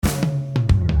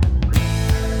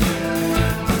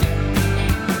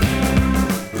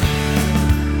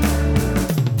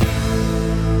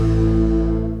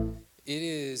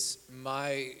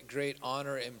great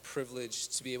honor and privilege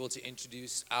to be able to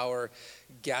introduce our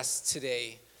guest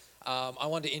today. I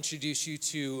want to introduce you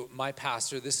to my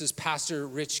pastor. This is Pastor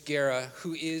Rich Guerra,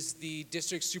 who is the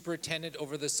district superintendent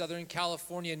over the Southern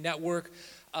California network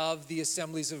of the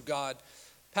Assemblies of God.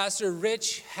 Pastor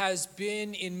Rich has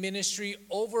been in ministry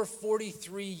over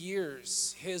 43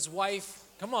 years. His wife,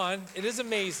 come on, it is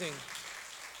amazing.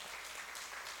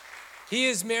 He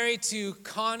is married to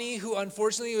Connie, who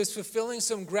unfortunately was fulfilling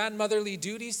some grandmotherly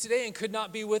duties today and could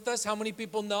not be with us. How many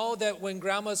people know that when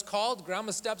grandma's called,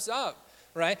 grandma steps up,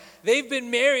 right? They've been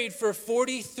married for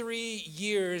 43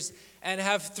 years and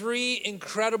have 3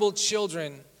 incredible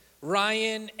children,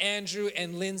 Ryan, Andrew,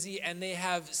 and Lindsay, and they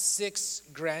have 6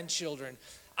 grandchildren.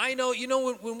 I know,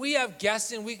 when we have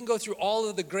guests in, we can go through all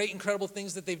of the great, incredible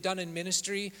things that they've done in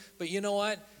ministry, but you know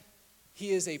what? He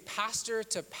is a pastor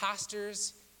to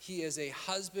pastors. He is a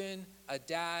husband, a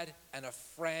dad, and a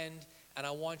friend, and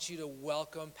I want you to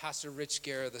welcome Pastor Rich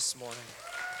Guerra this morning.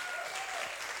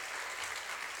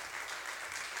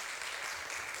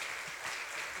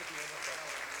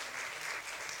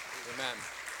 Amen.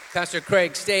 Pastor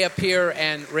Craig, stay up here,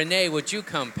 and Renee, would you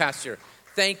come, Pastor?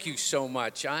 Thank you so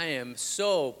much. I am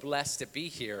so blessed to be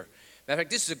here. Matter of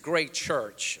fact, this is a great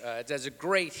church. It has a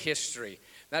great history.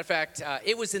 Matter of fact,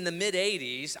 it was in the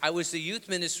mid-'80s. I was the youth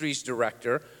ministries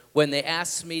director when they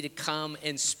asked me to come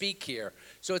and speak here.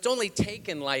 So it's only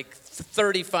taken like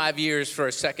 35 years for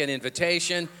a second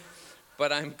invitation,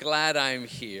 but I'm glad I'm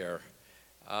here.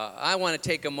 I want to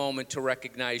take a moment to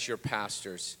recognize your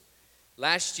pastors.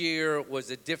 Last year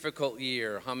was a difficult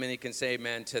year. How many can say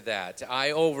amen to that?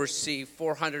 I oversee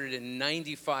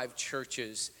 495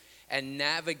 churches, and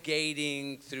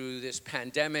navigating through this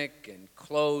pandemic and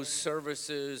closed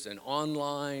services and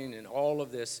online and all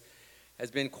of this has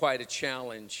been quite a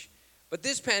challenge. But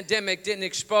this pandemic didn't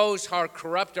expose how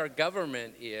corrupt our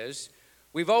government is.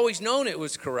 We've always known it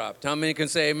was corrupt. How many can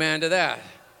say amen to that?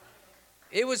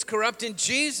 It was corrupt in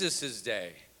Jesus'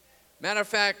 day. Matter of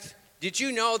fact, did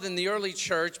you know that in the early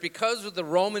church, because of the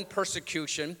Roman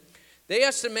persecution, they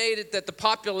estimated that the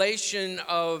population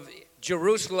of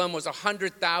Jerusalem was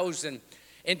 100,000.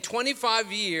 In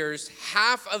 25 years,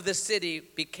 half of the city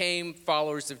became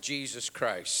followers of Jesus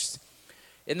Christ.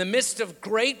 In the midst of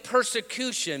great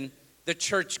persecution, the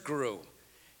church grew.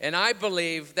 And I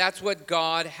believe that's what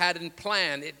God had in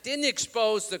plan. It didn't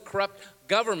expose the corrupt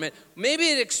government. Maybe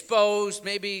it exposed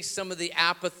some of the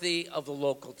apathy of the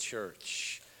local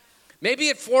church. Maybe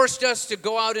it forced us to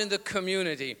go out in the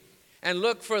community and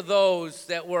look for those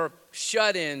that were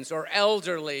shut-ins or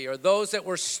elderly or those that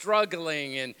were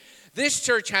struggling. And this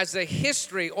church has a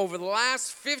history over the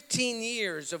last 15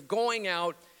 years of going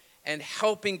out and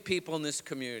helping people in this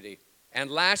community. And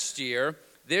last year,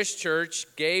 this church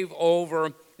gave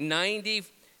over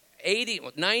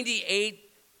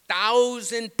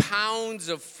 98,000 pounds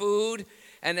of food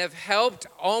and have helped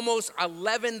almost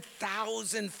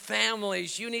 11,000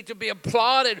 families. You need to be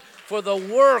applauded for the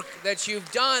work that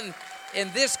you've done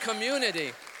in this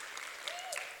community.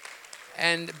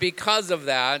 And because of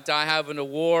that, I have an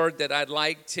award that I'd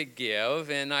like to give,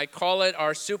 and I call it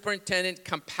our Superintendent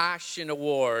Compassion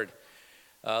Award.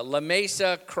 La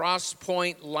Mesa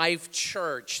Crosspoint Life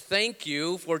Church, thank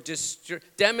you for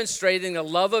demonstrating the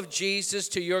love of Jesus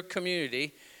to your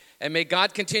community, and may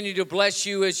God continue to bless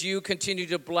you as you continue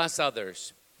to bless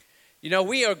others. You know,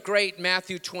 we are great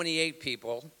Matthew 28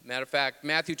 people. Matter of fact,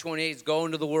 Matthew 28 is go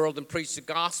into the world and preach the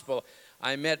gospel.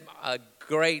 I met a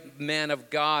great man of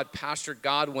God, Pastor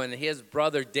Godwin. His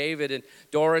brother David and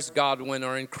Doris Godwin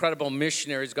are incredible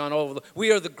missionaries gone over.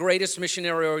 We are the greatest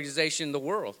missionary organization in the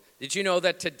world. Did you know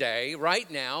that today, right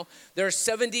now, there are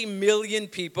 70 million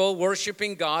people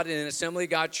worshiping God in an Assembly of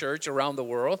God church around the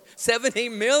world? 70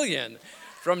 million.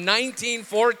 From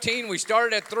 1914, we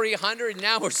started at 300,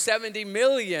 now we're 70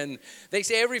 million. They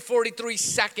say every 43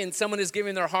 seconds, someone is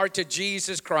giving their heart to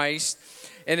Jesus Christ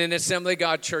in an Assembly of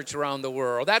God church around the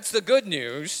world. That's the good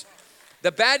news.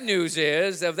 The bad news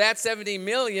is, of that 70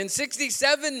 million,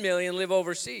 67 million live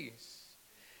overseas.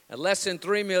 And less than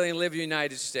 3 million live in the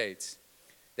United States.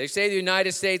 They say the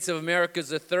United States of America is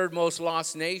the 3rd most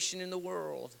lost nation in the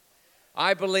world.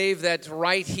 I believe that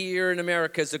right here in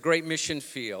America is a great mission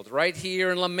field. Right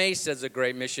here in La Mesa is a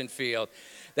great mission field.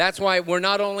 That's why we're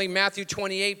not only Matthew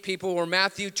 28 people, we're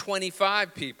Matthew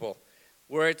 25 people,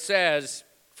 where it says,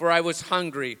 "For I was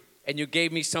hungry, and you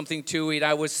gave me something to eat.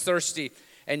 I was thirsty,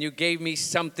 and you gave me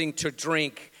something to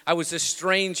drink. I was a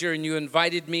stranger, and you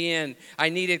invited me in. I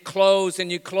needed clothes, and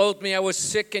you clothed me. I was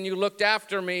sick, and you looked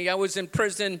after me. I was in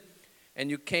prison, and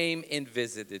you came and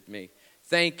visited me."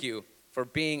 Thank you for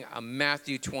being a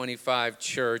Matthew 25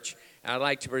 church. And I'd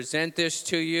like to present this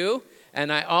to you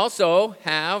And I also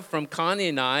have from Connie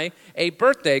and I a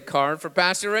birthday card for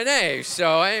Pastor Renee.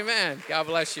 So, amen. God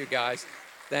bless you guys.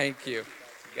 Thank you.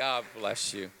 God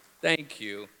bless you. Thank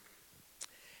you.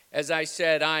 As I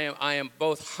said, I am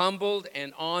both humbled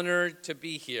and honored to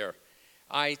be here.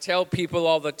 I tell people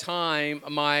all the time,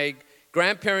 my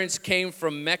grandparents came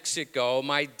from Mexico.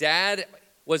 My dad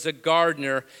was a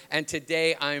gardener, and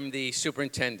today I'm the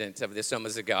superintendent of the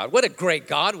Assemblies of God. What a great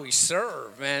God we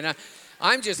serve, man.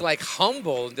 I'm just like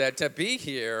humbled to be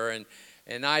here,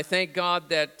 and I thank God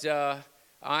that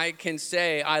I can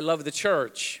say I love the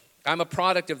church. I'm a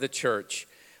product of the church.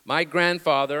 My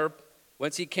grandfather,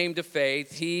 once he came to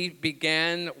faith, he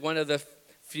began one of the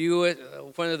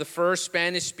first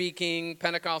Spanish-speaking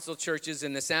Pentecostal churches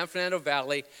in the San Fernando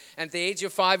Valley. And at the age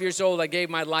of 5 years old, I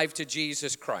gave my life to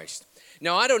Jesus Christ.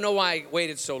 Now, I don't know why I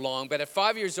waited so long, but at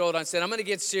 5 years old, I said, I'm going to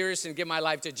get serious and give my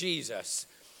life to Jesus.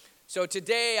 So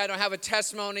today, I don't have a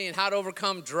testimony on how to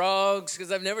overcome drugs,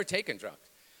 because I've never taken drugs.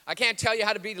 I can't tell you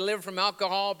how to be delivered from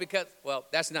alcohol because, well,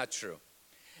 that's not true.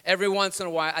 Every once in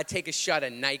a while, I take a shot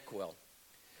of NyQuil.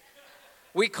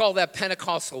 We call that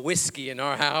Pentecostal whiskey in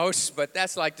our house, but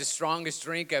that's like the strongest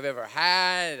drink I've ever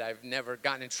had. I've never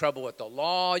gotten in trouble with the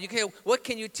law. What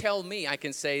can you tell me? I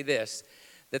can say this,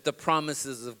 that the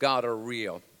promises of God are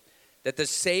real, that the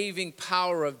saving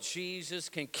power of Jesus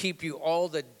can keep you all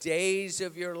the days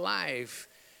of your life.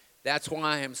 That's why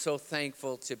I am so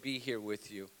thankful to be here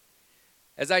with you.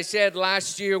 As I said,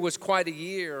 last year was quite a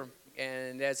year,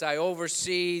 and as I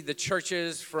oversee the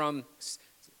churches from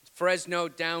Fresno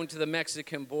down to the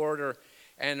Mexican border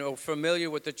and are familiar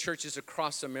with the churches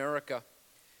across America,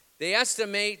 they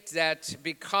estimate that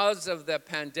because of the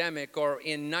pandemic, or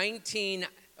in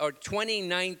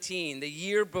 2019, the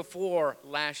year before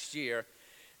last year,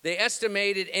 they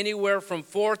estimated anywhere from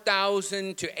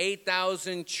 4,000 to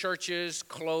 8,000 churches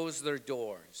closed their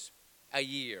doors a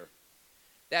year.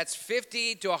 That's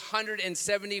 50 to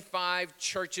 175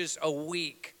 churches a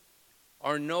week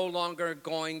are no longer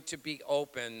going to be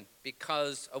open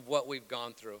because of what we've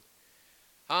gone through.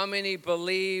 How many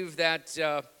believe that,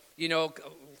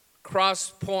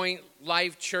 Cross Point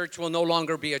Life Church will no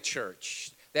longer be a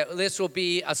church? That this will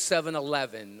be a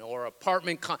 7-Eleven or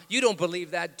apartment. You don't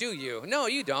believe that, do you? No,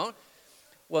 you don't.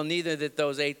 Well, neither did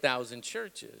those 8,000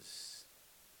 churches.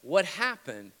 What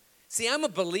happened? See, I'm a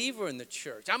believer in the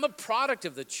church. I'm a product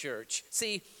of the church.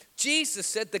 See, Jesus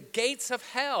said the gates of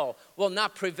hell will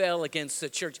not prevail against the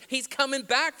church. He's coming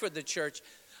back for the church.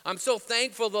 I'm so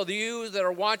thankful to you that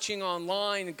are watching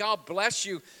online, and God bless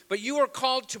you. But you are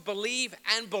called to believe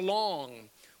and belong.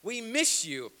 We miss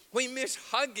you. We miss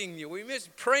hugging you. We miss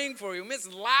praying for you. We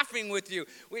miss laughing with you.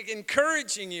 We're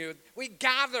encouraging you. We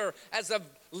gather as a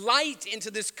light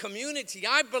into this community.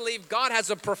 I believe God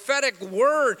has a prophetic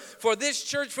word for this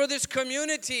church, for this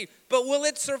community. But will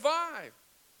it survive?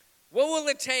 What will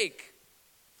it take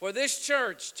for this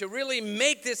church to really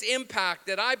make this impact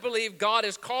that I believe God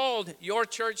has called your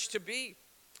church to be?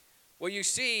 Well, you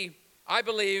see, I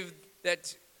believe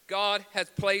that God has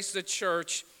placed the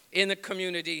church in the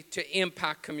community to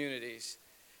impact communities.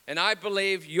 And I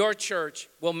believe your church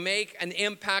will make an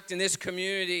impact in this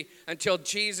community until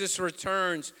Jesus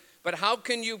returns. But how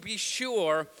can you be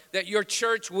sure that your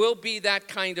church will be that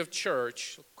kind of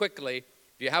church? Quickly,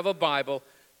 if you have a Bible,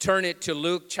 turn it to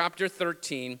Luke chapter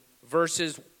 13,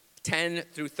 verses 10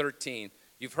 through 13.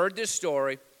 You've heard this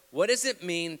story. What does it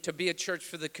mean to be a church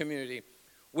for the community?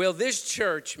 Will this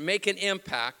church make an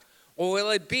impact, or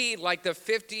will it be like the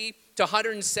 50 to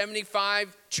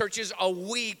 175 churches a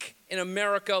week in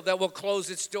America that will close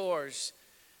its doors?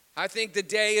 I think the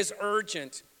day is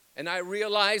urgent, and I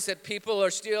realize that people are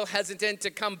still hesitant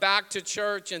to come back to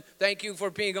church, and thank you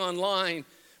for being online.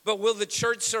 But will the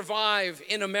church survive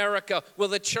in America? Will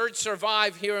the church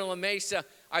survive here in La Mesa?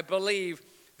 I believe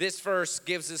this verse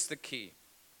gives us the key,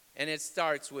 and it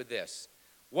starts with this.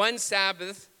 One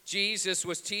Sabbath, Jesus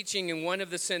was teaching in one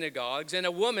of the synagogues, and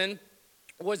a woman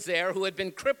was there who had been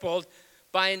crippled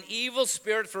by an evil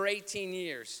spirit for 18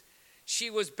 years. She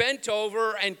was bent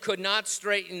over and could not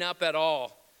straighten up at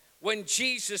all. When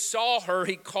Jesus saw her,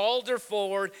 he called her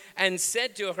forward and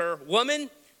said to her, "Woman,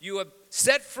 you have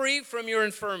set free from your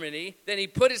infirmity." Then he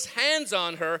put his hands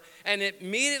on her, and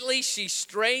immediately she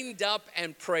straightened up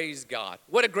and praised God.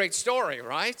 What a great story,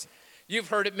 right? You've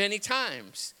heard it many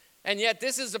times. And yet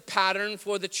this is a pattern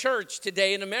for the church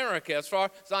today in America, as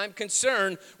far as I'm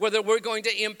concerned, whether we're going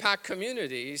to impact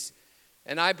communities.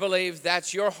 And I believe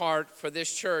that's your heart for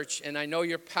this church, and I know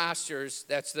your pastors,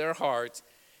 that's their heart,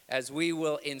 as we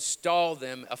will install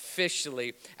them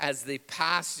officially as the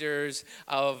pastors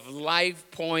of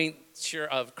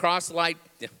Cross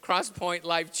Point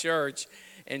Life Church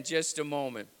in just a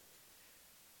moment.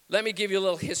 Let me give you a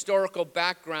little historical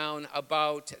background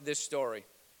about this story.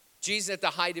 Jesus at the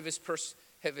height of his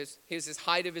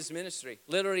height of his ministry.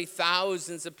 Literally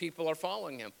thousands of people are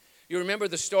following him. You remember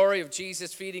the story of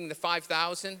Jesus feeding the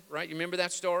 5,000, right? You remember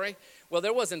that story? Well,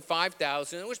 there wasn't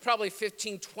 5,000. It was probably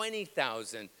 15,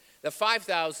 20,000. The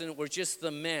 5,000 were just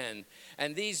the men.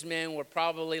 And these men were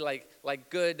probably like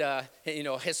good,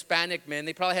 Hispanic men.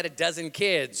 They probably had a dozen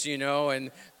kids,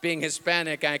 and being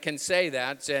Hispanic, I can say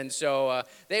that. And so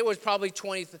they was probably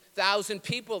 20,000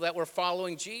 people that were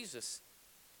following Jesus.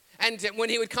 And when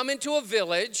he would come into a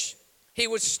village, he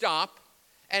would stop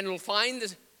and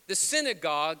find the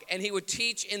synagogue, and he would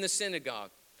teach in the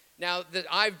synagogue. Now,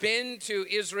 I've been to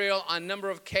Israel on a number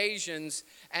of occasions,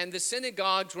 and the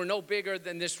synagogues were no bigger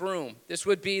than this room. This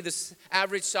would be the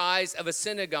average size of a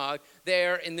synagogue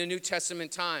there in the New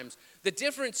Testament times. The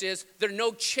difference is there are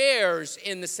no chairs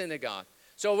in the synagogue.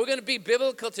 So we're going to be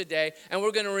biblical today, and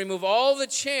we're going to remove all the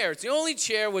chairs. The only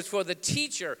chair was for the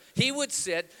teacher. He would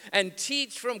sit and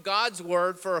teach from God's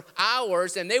word for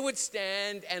hours, and they would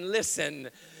stand and listen.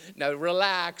 Now,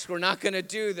 relax. We're not going to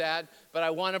do that, but I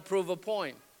want to prove a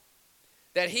point.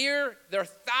 That here, there are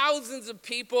thousands of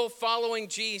people following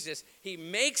Jesus. He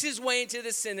makes his way into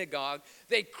the synagogue.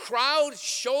 They crowd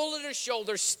shoulder to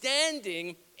shoulder,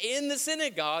 standing in the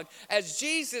synagogue as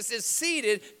Jesus is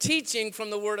seated teaching from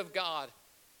the Word of God.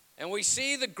 And we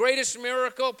see the greatest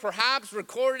miracle perhaps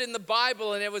recorded in the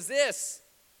Bible, and it was this.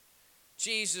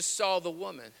 Jesus saw the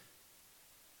woman.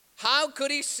 How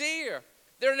could he see her?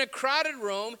 They're in a crowded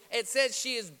room. It says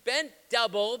she is bent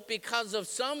double because of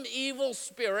some evil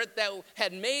spirit that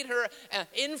had made her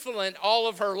influent all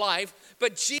of her life.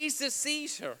 But Jesus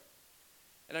sees her.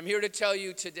 And I'm here to tell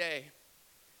you today,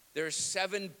 there's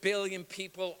 7 billion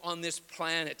people on this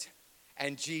planet,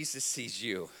 and Jesus sees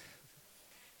you.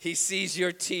 He sees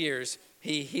your tears.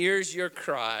 He hears your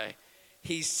cry.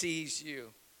 He sees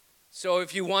you. So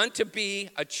if you want to be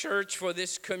a church for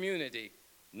this community,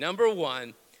 number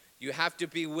one, you have to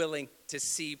be willing to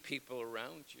see people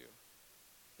around you.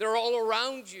 They're all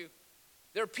around you.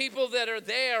 There are people that are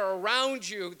there around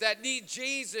you that need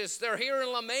Jesus. They're here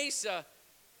in La Mesa.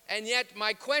 And yet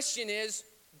my question is,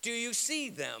 do you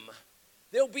see them?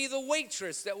 There'll be the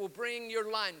waitress that will bring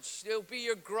your lunch. There'll be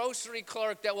your grocery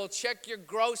clerk that will check your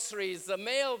groceries. The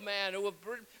mailman who will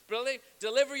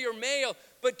deliver your mail.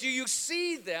 But do you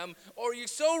see them, or are you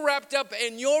so wrapped up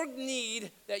in your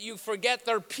need that you forget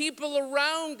there are people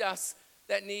around us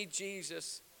that need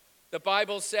Jesus? The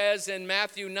Bible says in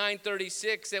Matthew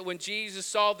 9:36 that when Jesus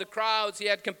saw the crowds, he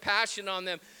had compassion on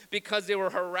them because they were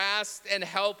harassed and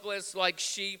helpless like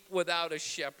sheep without a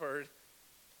shepherd.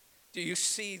 Do you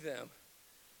see them?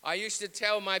 I used to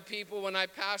tell my people when I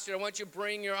pastored, I want you to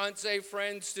bring your unsaved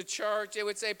friends to church. They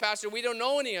would say, Pastor, we don't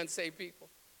know any unsaved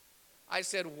people. I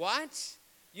said, what?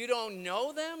 You don't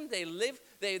know them? They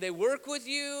work with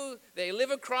you. They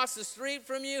live across the street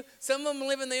from you. Some of them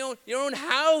live in your own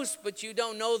house, but you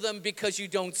don't know them because you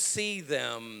don't see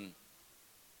them.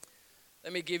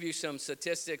 Let me give you some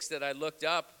statistics that I looked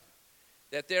up.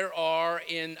 That there are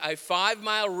in a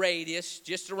 5-mile radius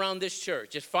just around this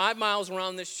church, just 5 miles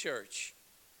around this church,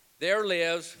 there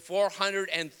lives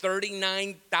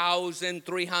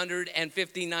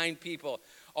 439,359 people.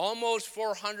 Almost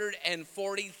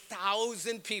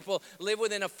 440,000 people live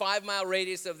within a 5-mile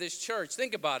radius of this church.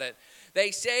 Think about it. They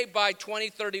say by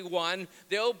 2031,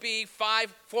 there'll be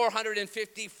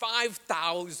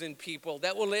 455,000 people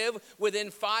that will live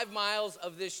within 5 miles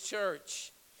of this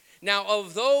church. Now,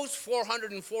 of those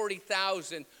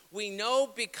 440,000, we know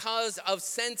because of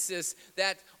census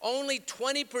that only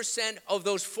 20% of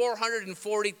those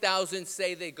 440,000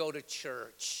 say they go to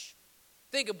church.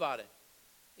 Think about it.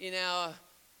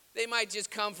 They might just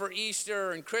come for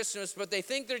Easter and Christmas, but they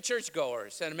think they're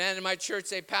churchgoers. And a man in my church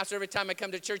say, Pastor, every time I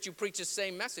come to church, you preach the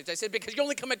same message. I said, because you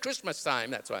only come at Christmas time,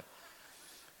 that's why.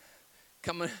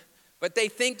 Come on. But they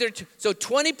think so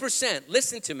 20%,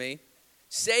 listen to me,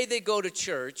 say they go to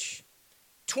church.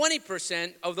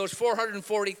 20% of those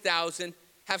 440,000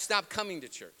 have stopped coming to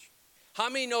church. How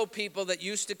many know people that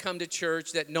used to come to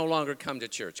church that no longer come to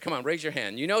church? Come on, raise your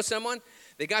hand. You know someone?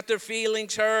 They got their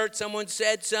feelings hurt. Someone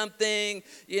said something.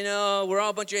 We're all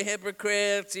a bunch of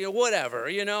hypocrites, whatever.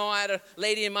 I had a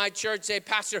lady in my church say,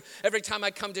 Pastor, every time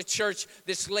I come to church,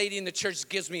 this lady in the church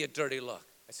gives me a dirty look.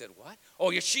 I said, what?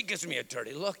 Oh, yeah, she gives me a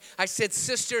dirty look. I said,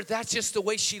 sister, that's just the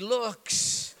way she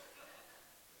looks.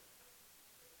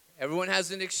 Everyone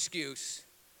has an excuse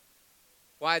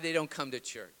why they don't come to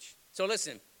church. So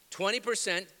listen,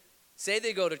 20% say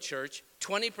they go to church.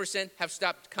 20% have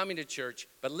stopped coming to church.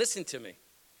 But listen to me.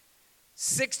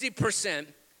 60%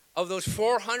 of those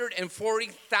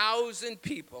 440,000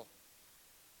 people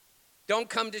don't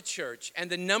come to church, and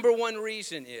the number one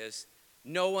reason is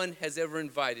no one has ever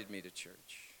invited me to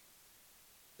church.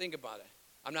 Think about it.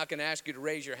 I'm not going to ask you to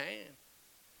raise your hand.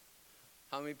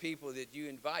 How many people did you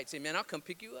invite? Say, man, I'll come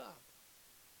pick you up.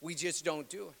 We just don't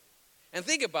do it. And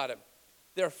think about it.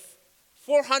 There are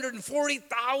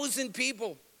 440,000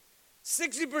 people.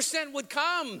 60% would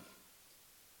come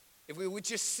if we would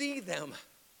just see them.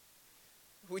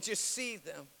 We just see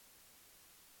them.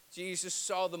 Jesus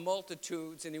saw the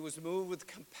multitudes and he was moved with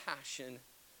compassion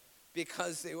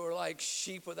because they were like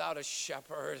sheep without a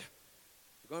shepherd.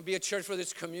 You're going to be a church for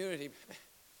this community.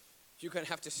 You're going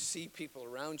to have to see people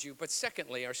around you. But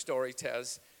secondly, our story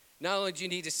tells, not only do you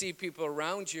need to see people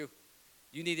around you,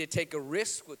 you need to take a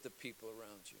risk with the people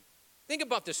around you. Think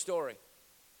about the story.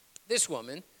 This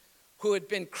woman who had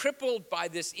been crippled by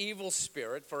this evil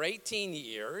spirit for 18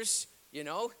 years,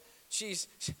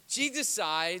 she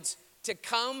decides to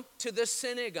come to the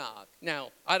synagogue.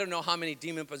 Now, I don't know how many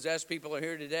demon-possessed people are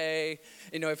here today.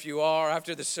 If you are,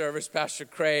 after the service, Pastor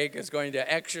Craig is going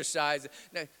to exercise.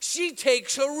 Now, she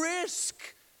takes a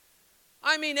risk.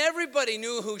 I mean, everybody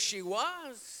knew who she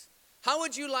was. How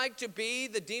would you like to be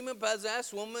the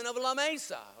demon-possessed woman of La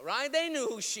Mesa, right? They knew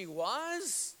who she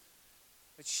was.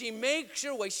 But she makes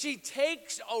her way. She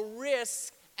takes a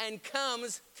risk and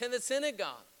comes to the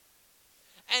synagogue.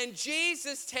 And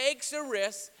Jesus takes a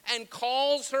risk and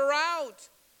calls her out.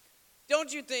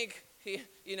 Don't you think,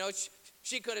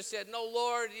 she could have said, no,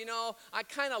 Lord, I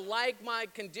kind of like my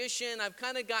condition. I've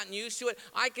kind of gotten used to it.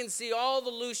 I can see all the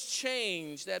loose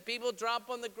change that people drop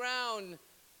on the ground.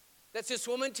 That this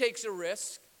woman takes a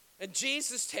risk, and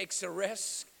Jesus takes a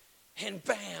risk, and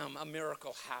bam, a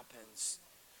miracle happens.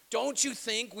 Don't you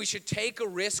think we should take a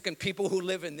risk in people who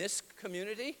live in this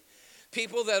community?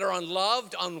 People that are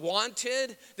unloved,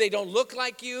 unwanted, they don't look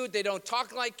like you, they don't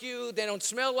talk like you, they don't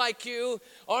smell like you.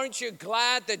 Aren't you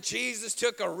glad that Jesus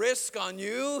took a risk on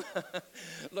you?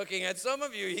 Looking at some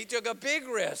of you, he took a big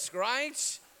risk,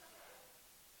 right?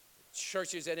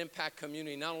 Churches that impact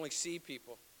community not only see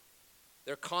people,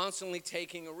 they're constantly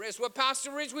taking a risk. Well,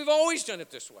 Pastor Rich, we've always done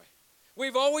it this way.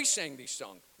 We've always sang these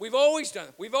songs. We've always done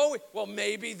it. Well,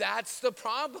 maybe that's the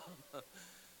problem.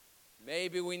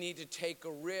 Maybe we need to take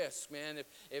a risk, man.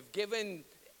 If giving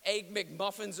Egg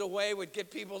McMuffins away would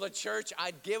get people to church,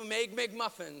 I'd give them Egg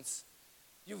McMuffins.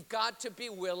 You've got to be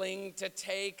willing to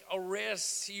take a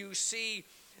risk. You see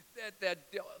that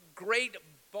great,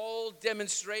 bold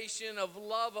demonstration of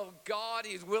love of God.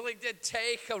 He's willing to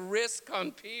take a risk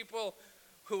on people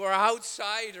who are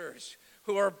outsiders,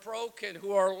 who are broken,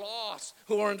 who are lost,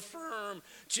 who are infirm.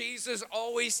 Jesus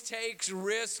always takes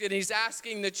risks, and he's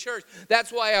asking the church.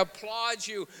 That's why I applaud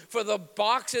you for the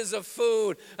boxes of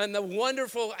food and the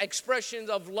wonderful expressions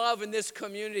of love in this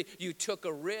community. You took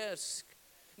a risk.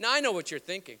 Now, I know what you're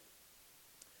thinking.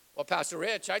 Well, Pastor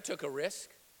Rich, I took a risk.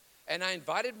 And I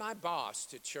invited my boss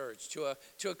to church, to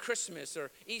a Christmas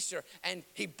or Easter, and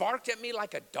he barked at me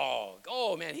like a dog.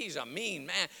 Oh, man, he's a mean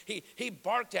man. He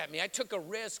barked at me. I took a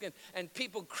risk, and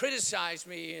people criticized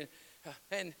me,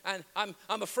 and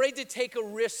I'm afraid to take a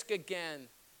risk again.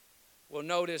 Well,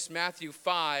 notice Matthew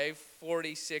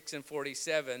 5:46 and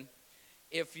 47.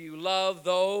 If you love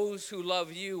those who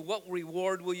love you, what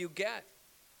reward will you get?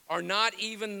 Are not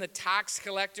even the tax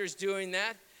collectors doing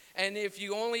that? And if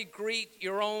you only greet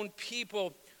your own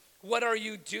people, what are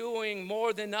you doing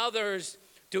more than others?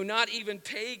 Do not even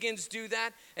pagans do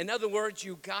that? In other words,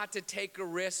 you got to take a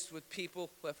risk with people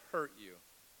who have hurt you.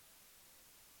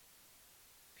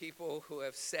 People who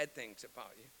have said things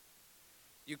about you.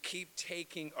 You keep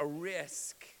taking a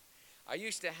risk. I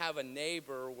used to have a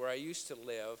neighbor where I used to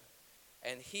live,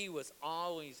 and he was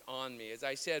always on me. As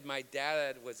I said, my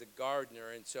dad was a gardener,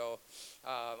 and so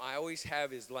I always have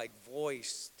his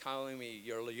voice telling me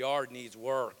your yard needs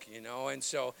work, And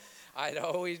so I'd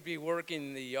always be working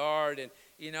in the yard, and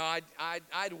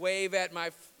I'd wave at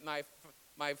my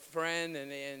friend,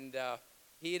 and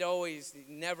he'd always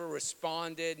never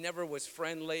responded, never was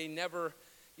friendly, never.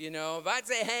 If I'd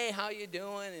say, hey, how you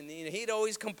doing? And he'd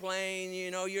always complain,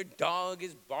 your dog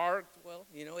is barked. Well,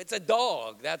 it's a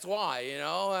dog. That's why,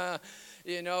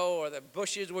 or the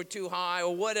bushes were too high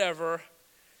or whatever.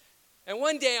 And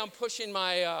one day I'm pushing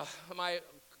my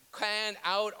can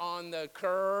out on the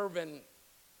curb, and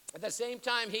at the same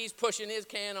time he's pushing his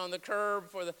can on the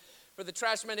curb for the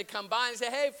trash man to come by and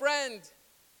say, hey, friend,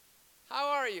 how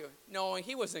are you? Knowing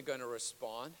he wasn't going to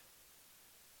respond.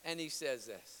 And he says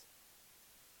this.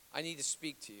 I need to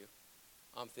speak to you.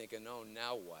 I'm thinking, oh,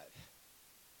 now what?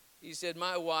 He said,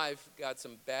 my wife got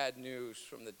some bad news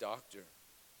from the doctor.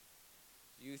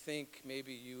 you think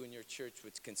maybe you and your church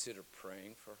would consider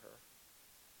praying for her?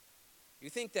 You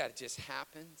think that just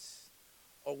happens?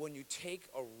 Or when you take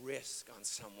a risk on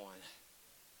someone,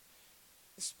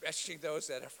 especially those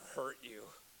that have hurt you,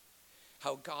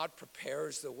 how God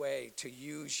prepares the way to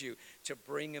use you, to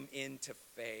bring them into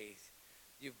faith.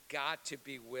 You've got to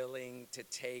be willing to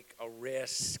take a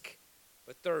risk.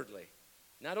 But thirdly,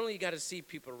 not only you got to see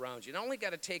people around you, not only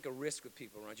got to take a risk with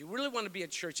people around you, you really want to be a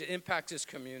church that impacts this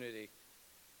community,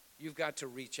 you've got to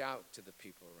reach out to the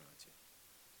people around you.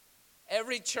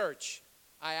 Every church,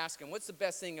 I ask them, what's the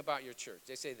best thing about your church?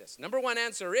 They say this. Number one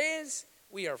answer is,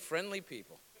 we are friendly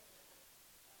people.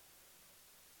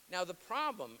 Now, the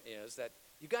problem is that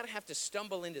you got to have to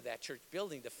stumble into that church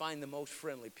building to find the most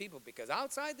friendly people, because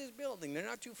outside this building, they're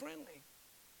not too friendly.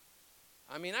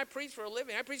 I mean, I preach for a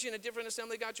living. I preach in a different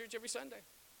Assembly of God church every Sunday.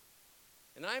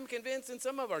 And I'm convinced in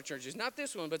some of our churches, not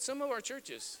this one, but some of our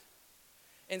churches,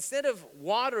 instead of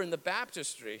water in the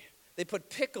baptistry, they put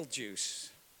pickle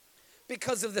juice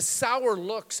because of the sour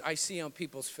looks I see on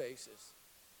people's faces.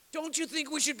 Don't you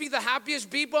think we should be the happiest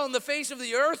people on the face of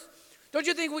the earth? Don't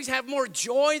you think we have more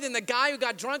joy than the guy who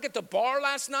got drunk at the bar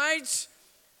last night?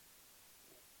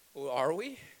 Well, are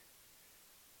we?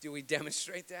 Do we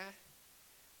demonstrate that?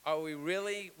 Are we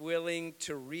really willing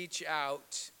to reach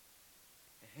out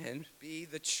and be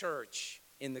the church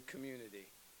in the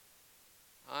community?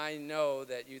 I know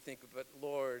that you think, but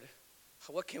Lord,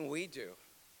 what can we do?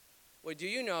 Well, do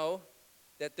you know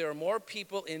that there are more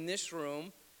people in this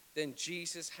room than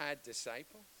Jesus had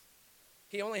disciples?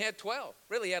 He only had 12.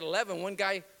 Really, he had 11. One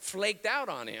guy flaked out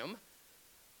on him.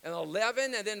 And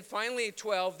 11, and then finally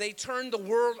 12. They turned the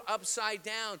world upside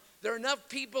down. There are enough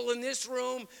people in this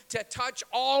room to touch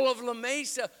all of La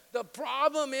Mesa. The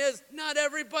problem is not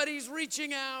everybody's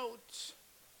reaching out.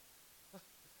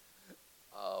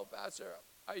 Oh, Pastor,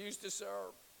 I used to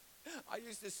serve. I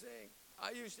used to sing.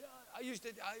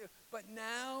 But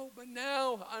now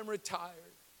I'm retired.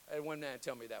 I had one man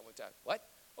tell me that one time. What?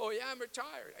 Oh, yeah, I'm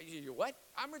retired. You what?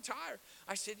 I'm retired.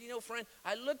 I said, you know, friend,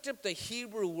 I looked up the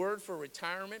Hebrew word for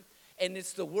retirement, and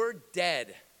it's the word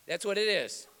dead. That's what it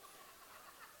is.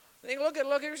 Look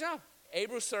at yourself.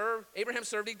 Abraham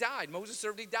served, he died. Moses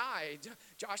served, he died.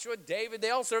 Joshua, David,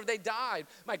 they all served, they died.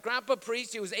 My grandpa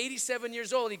preached, he was 87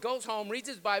 years old. He goes home, reads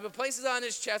his Bible, places it on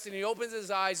his chest, and he opens his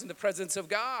eyes in the presence of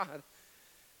God.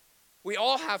 We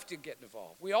all have to get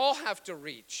involved. We all have to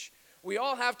reach. We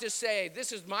all have to say,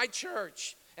 this is my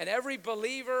church. And every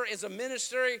believer is a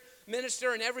minister,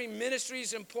 and every ministry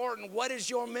is important. What is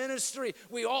your ministry?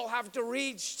 We all have to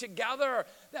reach together.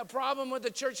 The problem with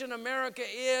the church in America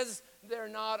is they're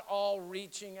not all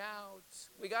reaching out.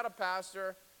 We got a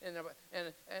pastor, and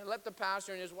let the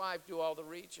pastor and his wife do all the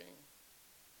reaching.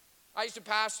 I used to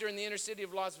pastor in the inner city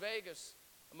of Las Vegas,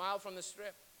 a mile from the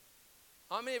Strip.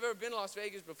 How many have ever been to Las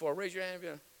Vegas before? Raise your hand.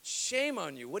 Shame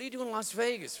on you. What are you doing in Las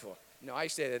Vegas for? No, I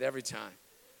say that every time.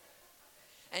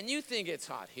 And you think it's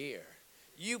hot here.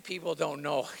 You people don't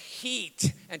know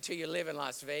heat until you live in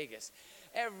Las Vegas.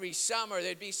 Every summer,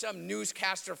 there'd be some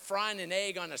newscaster frying an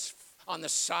egg on the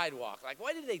sidewalk. Like,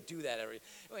 why did they do that?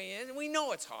 We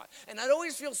know it's hot. And I'd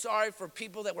always feel sorry for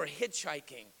people that were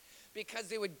hitchhiking because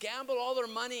they would gamble all their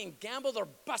money and gamble their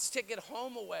bus ticket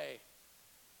home away.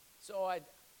 So I'd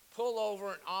pull over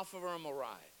and offer them a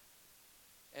ride.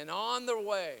 And on their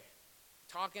way,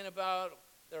 talking about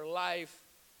their life,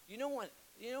 you know what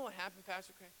happened,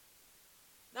 Pastor Craig?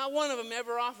 Not one of them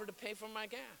ever offered to pay for my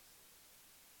gas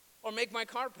or make my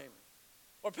car payment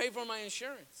or pay for my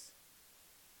insurance.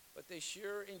 But they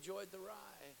sure enjoyed the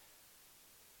ride.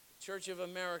 Church of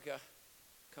America,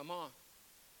 come on.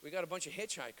 We got a bunch of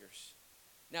hitchhikers.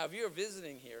 Now, if you're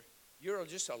visiting here, you're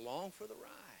just along for the ride.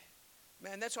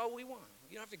 Man, that's all we want.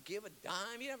 You don't have to give a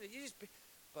dime.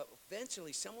 But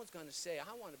eventually someone's going to say,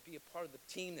 I want to be a part of the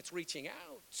team that's reaching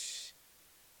out.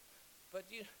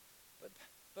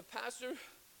 But Pastor,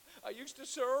 I used to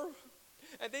serve,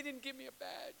 and they didn't give me a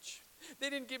badge. They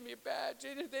didn't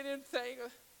thank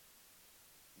us.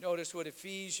 Notice what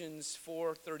Ephesians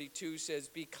 4:32 says,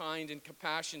 be kind and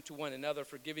compassionate to one another,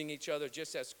 forgiving each other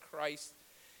just as Christ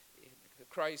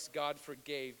God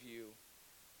forgave you.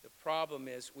 The problem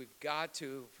is we've got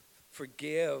to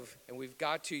forgive, and we've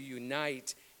got to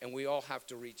unite, and we all have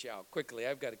to reach out. Quickly,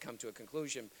 I've got to come to a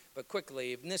conclusion, but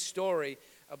quickly, in this story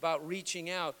about reaching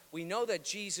out, we know that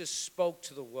Jesus spoke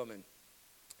to the woman.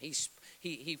 He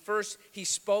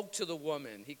spoke to the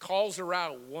woman. He calls her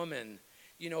out, woman.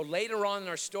 You know, later on in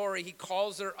our story, he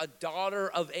calls her a daughter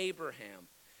of Abraham.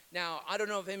 Now, I don't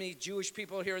know if any Jewish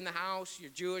people are here in the house. You're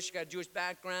Jewish, you got a Jewish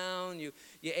background. You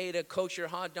ate a kosher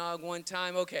hot dog one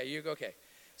time. Okay, you're okay.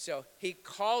 So he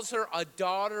calls her a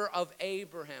daughter of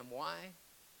Abraham. Why?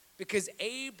 Because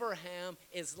Abraham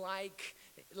is like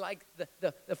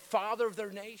the father of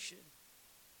their nation.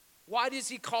 Why does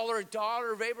he call her a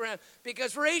daughter of Abraham?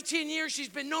 Because for 18 years she's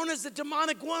been known as the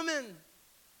demonic woman.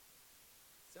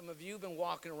 Some of you have been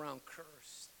walking around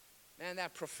cursed. Man,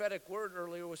 that prophetic word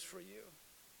earlier was for you.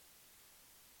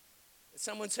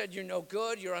 Someone said you're no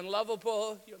good, you're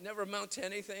unlovable, you'll never amount to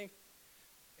anything.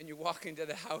 And you walk into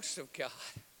the house of God,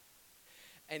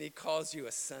 and he calls you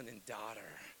a son and daughter.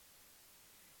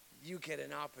 You get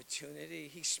an opportunity.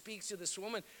 He speaks to this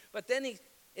woman, but then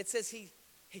it says he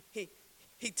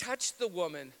touched the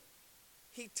woman.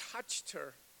 He touched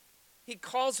her. He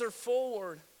calls her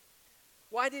forward.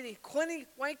 Why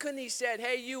couldn't he said,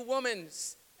 hey, you woman,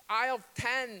 aisle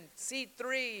 10, seat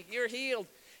 3, you're healed.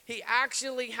 He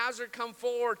actually has her come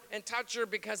forward and touch her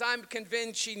because I'm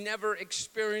convinced she never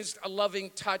experienced a loving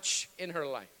touch in her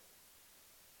life.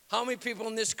 How many people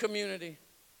in this community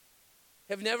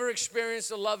have never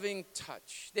experienced a loving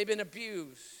touch? They've been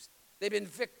abused. They've been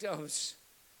victims.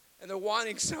 And they're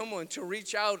wanting someone to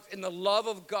reach out in the love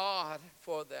of God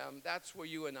for them. That's where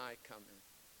you and I come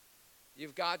in.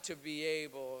 You've got to be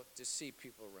able to see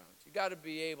people around you. You've got to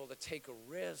be able to take a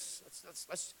risk.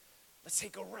 Let's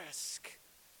take a risk.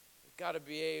 You've got to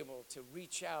be able to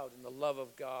reach out in the love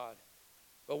of God.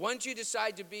 But once you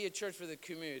decide to be a church for the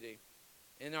community,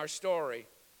 in our story,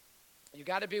 you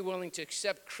got to be willing to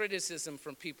accept criticism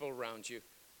from people around you.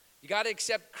 You got to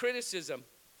accept criticism.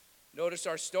 Notice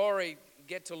our story,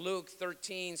 get to Luke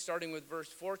 13, starting with verse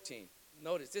 14.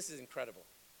 Notice, this is incredible.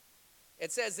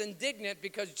 It says, indignant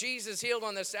because Jesus healed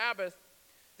on the Sabbath,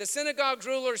 the synagogue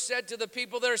ruler said to the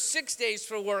people, there are 6 days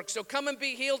for work, so come and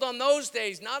be healed on those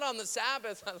days, not on the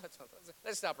Sabbath.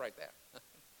 Let's stop right there.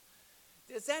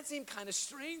 Does that seem kind of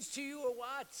strange to you or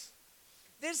what?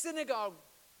 This synagogue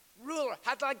ruler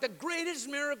had like the greatest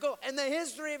miracle in the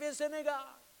history of his synagogue.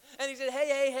 And he said,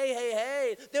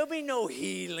 hey, there'll be no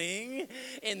healing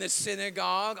in the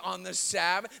synagogue on the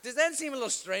Sabbath. Does that seem a little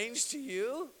strange to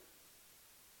you?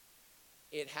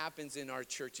 It happens in our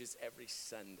churches every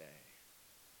Sunday.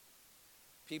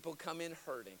 People come in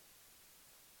hurting.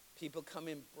 People come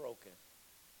in broken.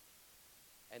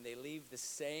 And they leave the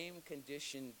same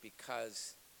condition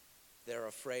because they're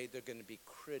afraid they're going to be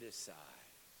criticized.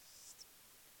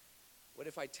 What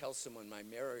if I tell someone my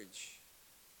marriage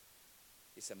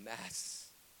is a mess,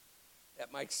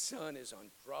 that my son is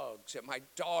on drugs, that my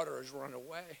daughter has run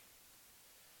away?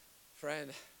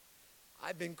 Friend,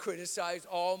 I've been criticized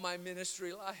all my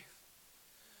ministry life.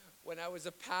 When I was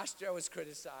a pastor, I was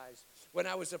criticized. When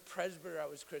I was a presbyter, I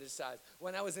was criticized.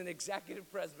 When I was an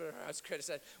executive presbyter, I was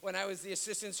criticized. When I was the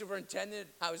assistant superintendent,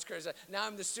 I was criticized. Now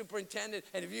I'm the superintendent,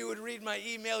 and if you would read my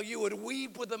email, you would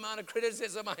weep with the amount of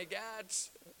criticism I get.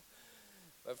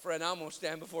 But friend, I'm going to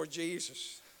stand before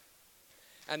Jesus,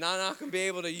 and I'm not going to be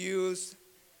able to use,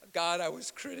 God, I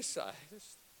was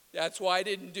criticized. That's why I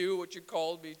didn't do what you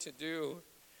called me to do.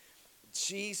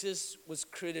 Jesus was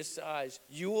criticized.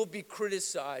 You will be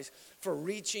criticized for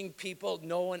reaching people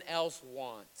no one else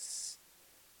wants.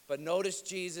 But notice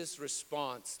Jesus'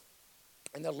 response.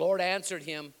 And the Lord answered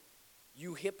him,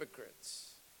 you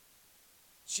hypocrites.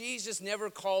 Jesus never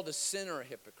called a sinner a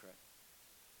hypocrite.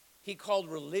 He called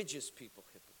religious people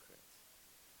hypocrites.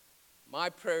 My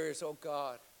prayer is, oh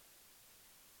God,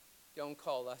 don't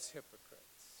call us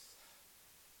hypocrites.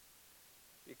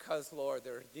 Because, Lord,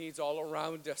 there are needs all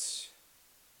around us,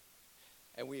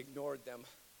 and we ignored them.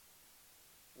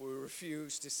 We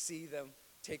refused to see them,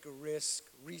 take a risk,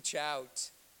 reach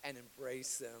out, and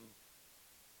embrace them.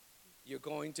 You're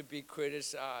going to be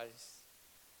criticized.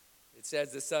 It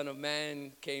says the Son of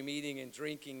Man came eating and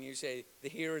drinking. You say,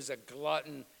 here is a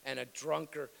glutton and a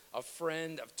drunkard, a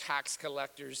friend of tax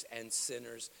collectors and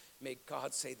sinners. May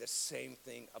God say the same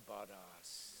thing about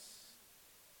us.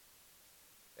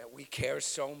 That we care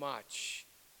so much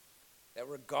that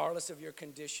regardless of your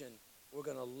condition, we're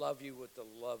going to love you with the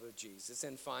love of Jesus.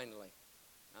 And finally,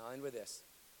 I'll end with this.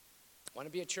 Want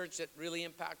to be a church that really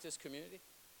impacts this community?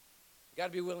 You got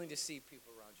to be willing to see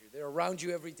people around you. They're around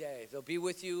you every day. They'll be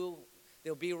with you.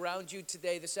 They'll be around you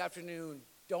today, this afternoon.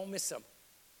 Don't miss them.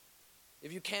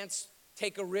 If you can't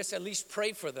take a risk, at least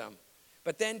pray for them.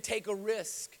 But then take a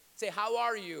risk. Say, how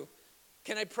are you?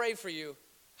 Can I pray for you?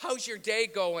 How's your day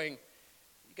going?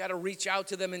 You got to reach out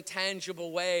to them in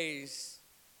tangible ways.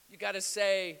 You got to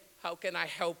say, how can I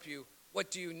help you?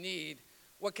 What do you need?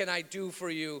 What can I do for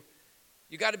you?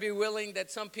 You got to be willing that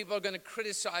some people are going to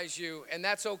criticize you, and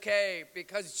that's okay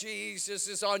because Jesus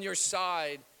is on your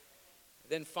side.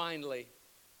 Then finally,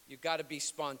 you got to be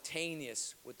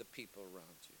spontaneous with the people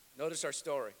around you. Notice our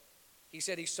story. He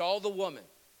said he saw the woman.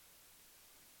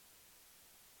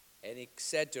 And he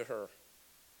said to her,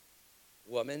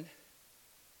 woman,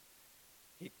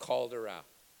 he called her out.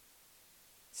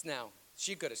 Now,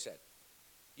 she could have said,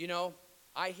 you know,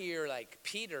 I hear like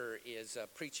Peter is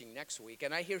preaching next week,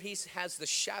 and I hear he has the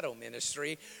shadow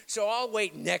ministry, so I'll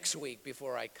wait next week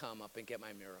before I come up and get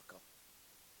my miracle.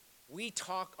 We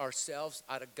talk ourselves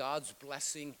out of God's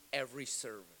blessing every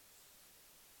service.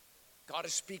 God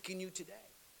is speaking to you today.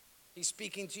 He's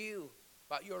speaking to you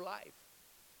about your life,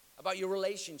 about your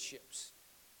relationships,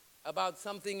 about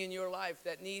something in your life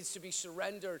that needs to be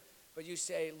surrendered, but you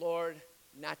say, Lord,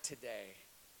 not today.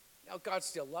 Now, God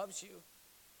still loves you.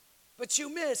 But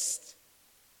you missed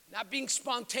not being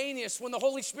spontaneous when the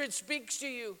Holy Spirit speaks to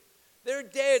you. There are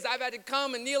days I've had to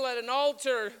come and kneel at an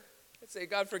altar and say,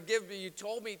 God, forgive me. You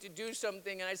told me to do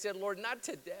something. And I said, Lord, not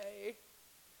today.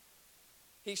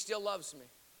 He still loves me.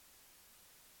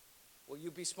 Will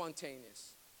you be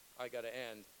spontaneous? I got to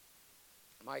end.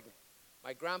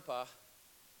 My grandpa,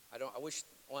 I wish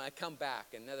when I come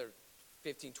back another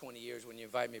 15, 20 years when you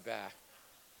invite me back,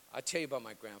 I'll tell you about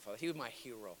my grandfather. He was my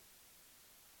hero.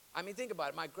 I mean, think about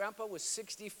it. My grandpa was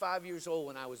 65 years old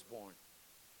when I was born.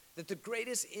 That the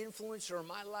greatest influencer in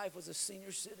my life was a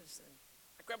senior citizen.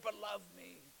 My grandpa loved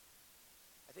me.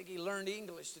 I think he learned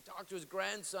English to talk to his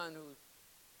grandson who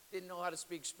didn't know how to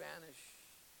speak Spanish.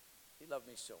 He loved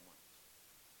me so much.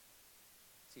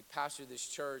 He pastored this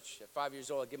church. At 5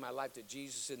 years old, I gave my life to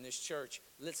Jesus in this church.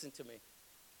 Listen to me.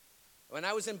 When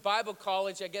I was in Bible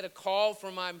college, I get a call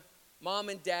from my mom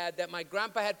and dad that my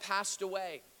grandpa had passed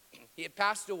away. He had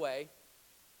passed away.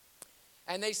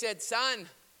 And they said, son,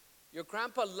 your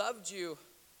grandpa loved you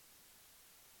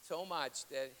so much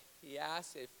that he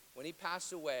asked if when he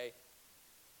passed away,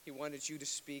 he wanted you to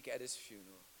speak at his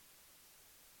funeral.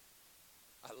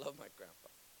 I love my grandpa.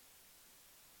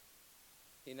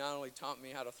 He not only taught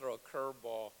me how to throw a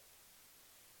curveball,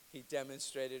 he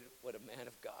demonstrated what a man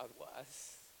of God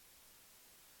was.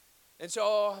 And so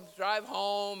I drive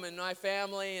home, and my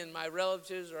family and my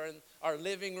relatives are in our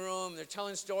living room. They're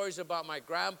telling stories about my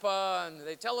grandpa, and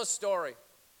they tell a story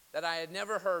that I had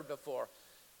never heard before.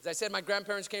 As I said, my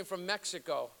grandparents came from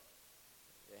Mexico.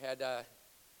 They had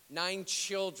 9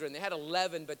 children. They had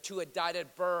 11, but 2 had died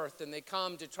at birth, and they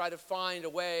come to try to find a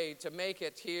way to make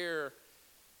it here.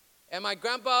 And my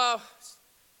grandpa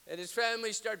and his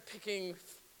family started picking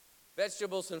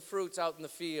vegetables and fruits out in the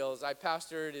fields. I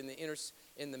pastored in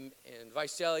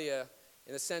Visalia,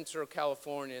 in the center of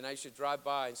California, and I used to drive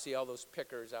by and see all those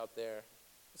pickers out there.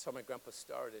 That's how my grandpa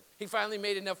started. He finally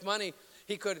made enough money.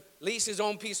 He could lease his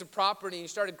own piece of property, and he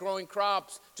started growing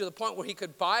crops to the point where he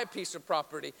could buy a piece of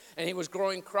property, and he was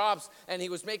growing crops, and he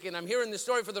was making, I'm hearing this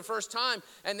story for the first time,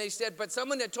 and they said, but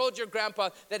someone had told your grandpa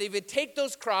that he would take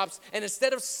those crops, and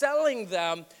instead of selling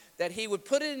them, that he would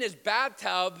put it in his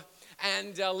bathtub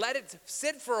and let it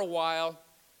sit for a while.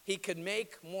 He could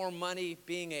make more money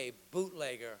being a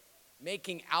bootlegger,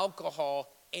 making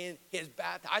alcohol in his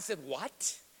bathtub. I said,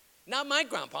 what? Not my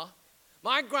grandpa.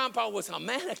 My grandpa was a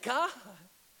man of God.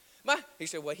 He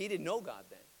said, well, he didn't know God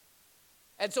then.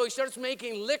 And so he starts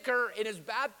making liquor in his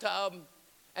bathtub.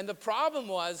 And the problem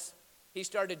was he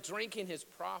started drinking his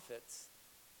profits,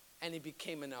 and he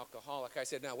became an alcoholic. I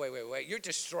said, now, wait. You're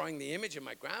destroying the image of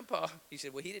my grandpa. He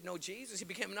said, well, he didn't know Jesus. He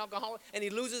became an alcoholic, and he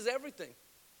loses everything.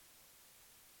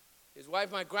 His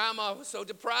wife, my grandma, was so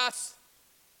depressed.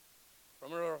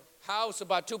 From her house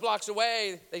about 2 blocks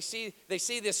away, they see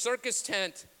this circus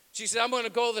tent. She said, I'm going to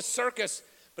go to the circus.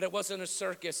 But it wasn't a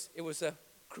circus. It was a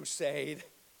crusade.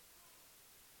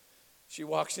 She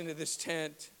walks into this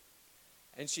tent,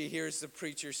 and she hears the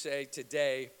preacher say,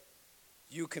 today,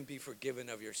 you can be forgiven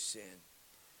of your sin.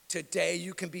 Today,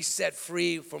 you can be set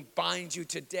free from binds you.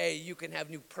 Today, you can have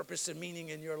new purpose and meaning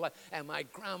in your life. And my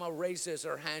grandma raises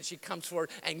her hand. She comes forward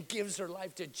and gives her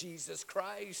life to Jesus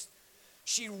Christ.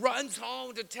 She runs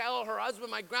home to tell her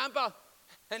husband, my grandpa,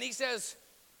 and he says,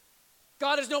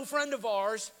 God is no friend of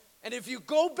ours, and if you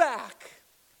go back,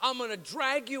 I'm going to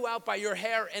drag you out by your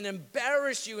hair and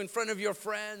embarrass you in front of your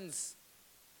friends.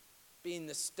 Being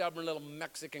the stubborn little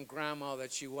Mexican grandma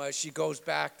that she was, she goes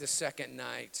back the second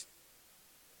night.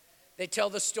 They tell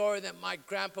the story that my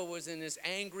grandpa was in this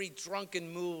angry,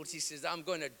 drunken mood. He says, I'm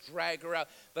going to drag her out.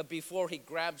 But before he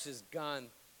grabs his gun,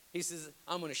 he says,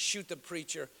 I'm going to shoot the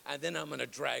preacher, and then I'm going to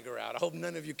drag her out. I hope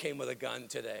none of you came with a gun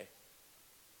today.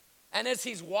 And as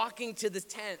he's walking to the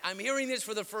tent, I'm hearing this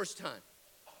for the first time.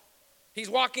 He's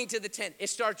walking to the tent. It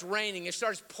starts raining. It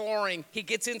starts pouring. He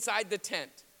gets inside the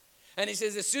tent. And he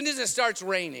says, as soon as it stops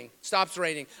raining,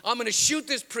 I'm going to shoot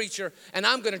this preacher, and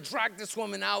I'm going to drag this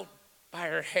woman out by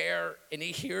her hair. And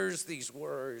he hears these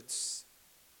words.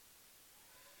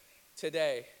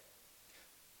 Today,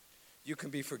 you can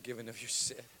be forgiven of your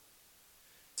sin.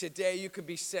 Today you can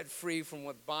be set free from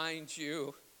what binds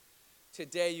you.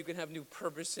 Today you can have new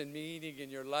purpose and meaning in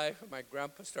your life. And my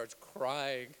grandpa starts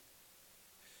crying.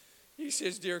 He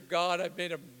says, dear God, I've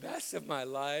made a mess of my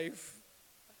life.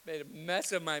 I've made a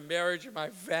mess of my marriage and my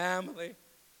family.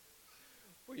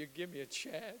 Will you give me a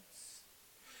chance?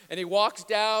 And he walks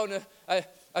down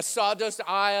a sawdust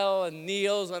aisle and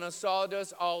kneels on a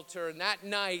sawdust altar. And that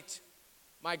night,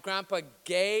 my grandpa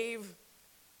gave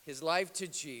his life to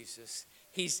Jesus.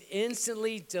 He's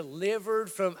instantly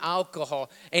delivered from alcohol.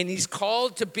 And he's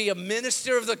called to be a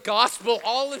minister of the gospel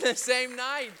all in the same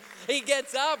night. He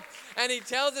gets up and he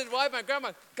tells his wife, my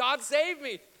grandma, God saved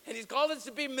me. And he's called us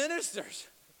to be ministers.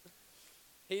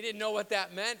 He didn't know what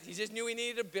that meant. He just knew he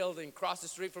needed a building. Across the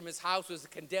street from his house was a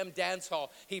condemned dance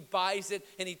hall. He buys it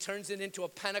and he turns it into a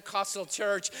Pentecostal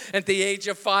church. At the age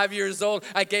of 5 years old,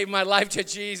 I gave my life to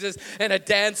Jesus in a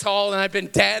dance hall, and I've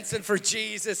been dancing for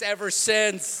Jesus ever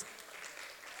since.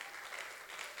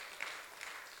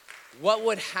 What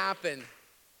would happen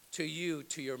to you,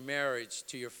 to your marriage,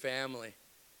 to your family,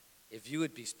 if you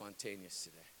would be spontaneous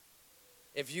today?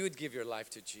 If you would give your life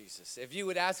to Jesus, if you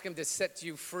would ask him to set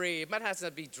you free. It might not have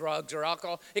to be drugs or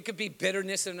alcohol. It could be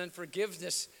bitterness and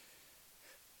unforgiveness.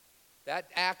 That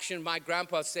action, my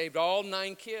grandpa saved all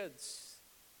 9 kids,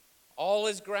 all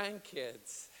his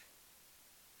grandkids,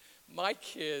 my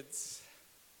kids,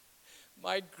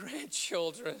 my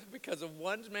grandchildren, because of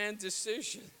one man's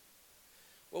decision.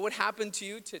 What would happen to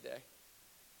you today?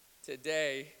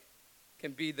 Today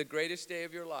can be the greatest day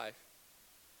of your life,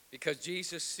 because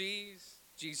Jesus sees,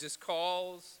 Jesus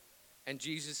calls, and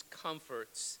Jesus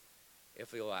comforts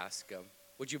if you'll ask him.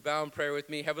 Would you bow and pray with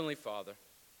me? Heavenly Father,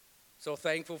 so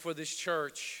thankful for this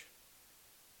church.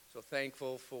 So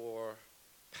thankful for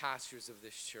pastors of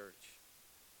this church.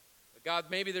 But God,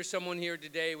 maybe there's someone here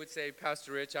today who would say,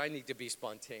 Pastor Rich, I need to be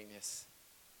spontaneous.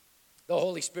 The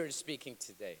Holy Spirit is speaking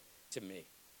today to me.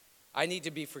 I need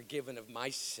to be forgiven of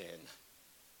my sin.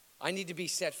 I need to be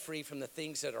set free from the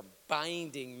things that are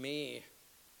binding me.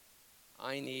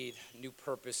 I need new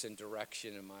purpose and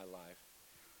direction in my life.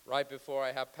 Right before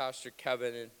I have Pastor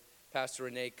Kevin and Pastor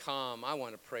Renee come, I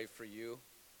want to pray for you.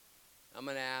 I'm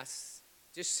going to ask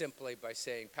just simply by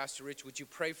saying, Pastor Rich, would you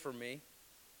pray for me?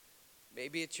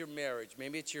 Maybe it's your marriage.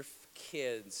 Maybe it's your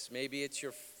kids. Maybe it's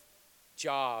your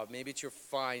job. Maybe it's your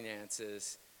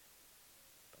finances.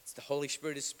 But the Holy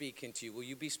Spirit is speaking to you. Will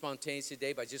you be spontaneous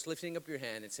today by just lifting up your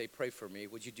hand and say, pray for me?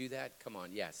 Would you do that? Come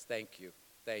on. Yes. Thank you.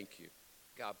 Thank you.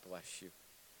 God bless you.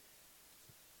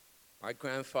 My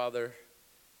grandfather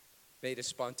made a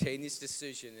spontaneous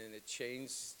decision, and it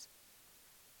changed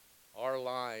our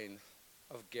line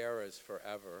of Guerras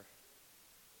forever.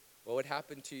 What would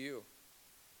happen to you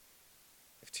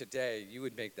if today you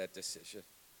would make that decision?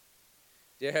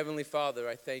 Dear Heavenly Father,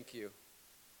 I thank you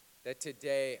that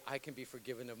today I can be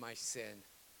forgiven of my sin.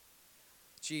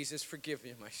 Jesus, forgive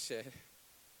me of my sin.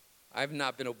 I've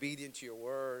not been obedient to your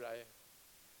word. I've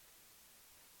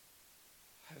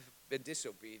been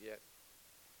disobedient.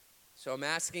 So I'm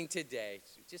asking today,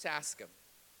 just ask him,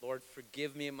 Lord,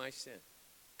 forgive me of my sin.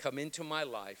 Come into my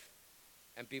life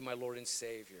and be my Lord and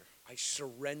Savior. I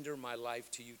surrender my life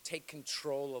to you. Take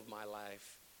control of my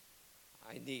life.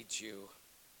 I need you.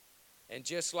 And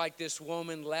just like this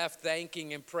woman left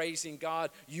thanking and praising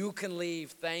God, you can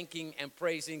leave thanking and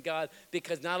praising God,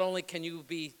 because not only can you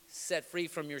be set free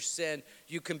from your sin,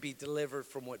 you can be delivered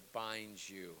from what binds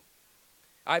you.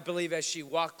 I believe as she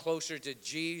walked closer to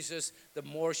Jesus, the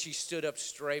more she stood up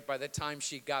straight. By the time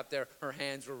she got there, her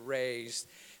hands were raised,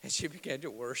 and she began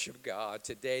to worship God.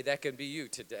 Today, that can be you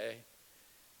today.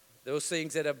 Those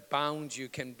things that have bound you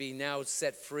can be now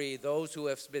set free. Those who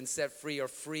have been set free are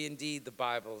free indeed, the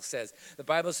Bible says. The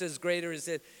Bible says greater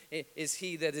is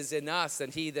he that is in us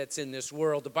than he that's in this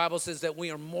world. The Bible says that we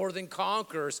are more than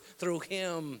conquerors through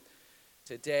him.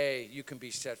 Today, you can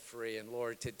be set free. And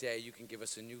Lord, today you can give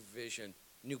us a new vision,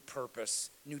 new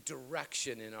purpose, new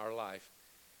direction in our life.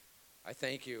 I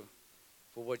thank you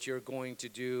for what you're going to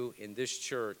do in this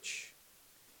church,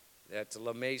 at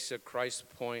La Mesa Christ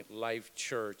Point Life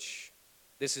Church.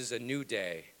 This is a new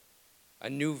day, a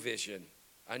new vision,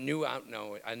 a new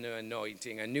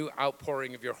anointing, a new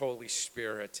outpouring of your Holy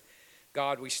Spirit.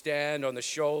 God, we stand on the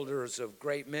shoulders of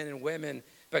great men and women,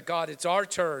 but God, it's our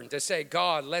turn to say,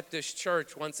 God, let this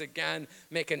church once again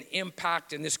make an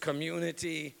impact in this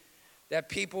community, that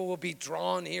people will be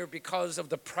drawn here because of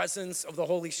the presence of the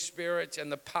Holy Spirit and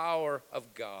the power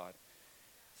of God.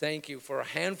 Thank you for a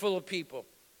handful of people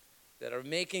that are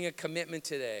making a commitment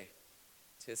today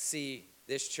to see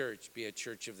this church be a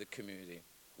church of the community.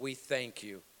 We thank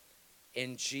you.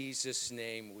 In Jesus'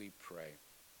 name we pray.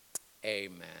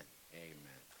 Amen. Amen.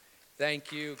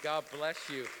 Thank you. God bless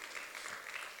you.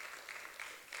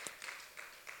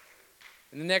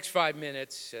 In the next 5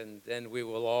 minutes, and then we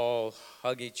will all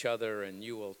hug each other, and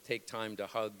you will take time to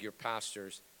hug your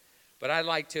pastors. But I'd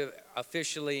like to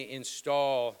officially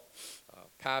install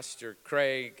Pastor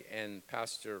Craig and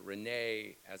Pastor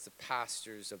Renee as the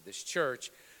pastors of this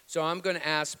church. So I'm going to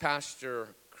ask Pastor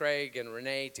Craig and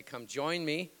Renee to come join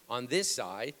me on this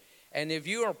side. And if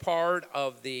you are part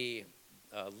of the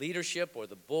leadership or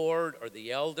the board or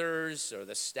the elders or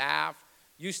the staff,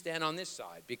 you stand on this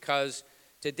side, because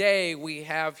today we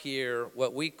have here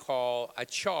what we call a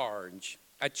charge,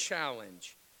 a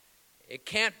challenge. It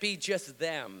can't be just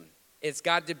them. It's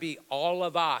got to be all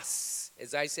of us.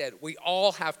 As I said, we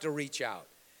all have to reach out.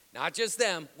 Not just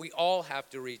them, we all have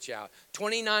to reach out.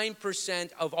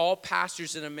 29% of all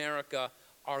pastors in America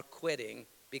are quitting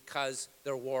because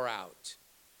they're wore out.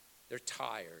 They're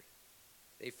tired.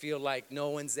 They feel like no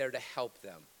one's there to help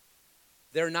them.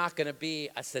 They're not going to be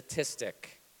a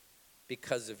statistic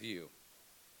because of you.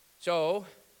 So,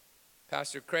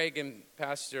 Pastor Craig and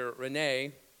Pastor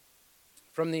Renee,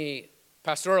 from the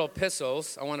pastoral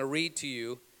epistles, I want to read to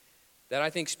you that I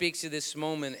think speaks to this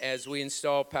moment as we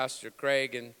install Pastor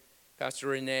Craig and Pastor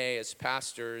Renee as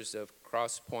pastors of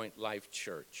Crosspoint Life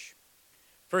Church.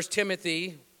 1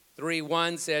 Timothy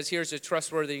 3:1 says, here's a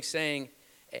trustworthy saying,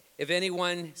 if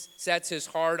anyone sets his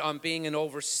heart on being an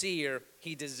overseer,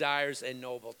 he desires a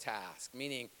noble task.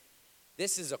 Meaning,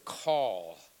 this is a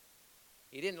call.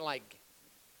 He didn't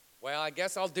well, I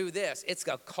guess I'll do this. It's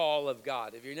a call of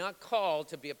God. If you're not called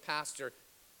to be a pastor,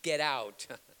 get out.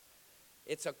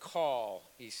 It's a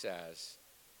call, he says.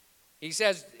 He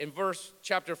says in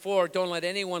chapter 4, don't let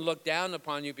anyone look down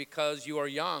upon you because you are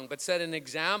young, but set an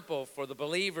example for the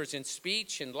believers in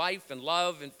speech and life and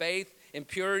love and faith and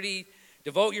purity.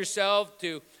 Devote yourself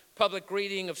to public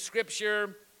reading of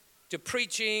Scripture, to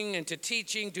preaching and to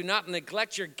teaching. Do not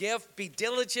neglect your gift. Be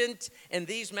diligent in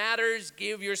these matters.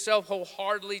 Give yourself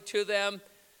wholeheartedly to them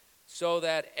so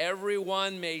that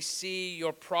everyone may see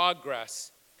your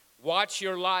progress. Watch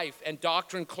your life and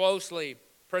doctrine closely.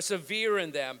 Persevere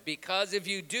in them, because if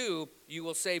you do, you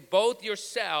will save both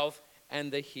yourself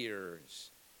and the hearers.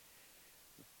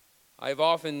 I've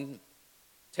often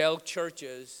tell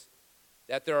churches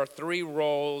that there are 3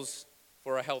 roles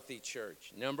for a healthy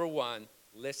church. Number 1,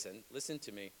 listen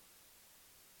to me.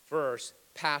 First,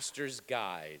 pastor's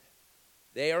guide.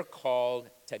 They are called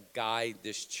to guide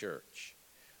this church.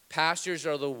 Pastors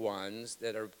are the ones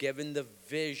that are given the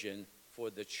vision for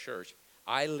the church.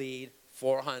 I lead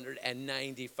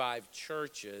 495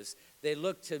 churches. They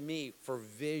look to me for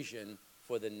vision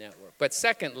for the network. But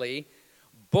secondly,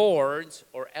 boards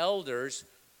or elders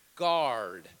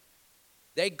guard.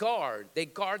 They guard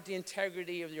the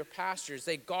integrity of your pastors.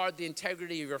 They guard the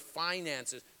integrity of your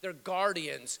finances. They're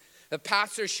guardians. The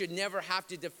pastor should never have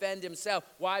to defend himself.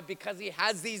 Why? Because he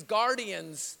has these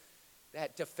guardians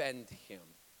that defend him.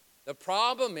 The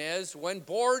problem is when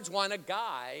boards want to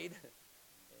guide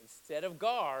instead of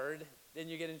guard, then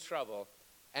you get in trouble.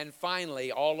 And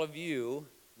finally, all of you,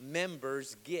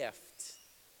 members' gift.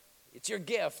 It's your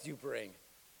gift you bring.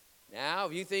 Now,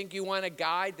 if you think you want to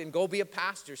guide, then go be a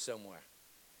pastor somewhere.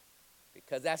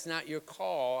 Because that's not your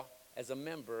call as a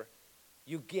member.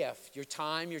 You gift your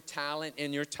time, your talent,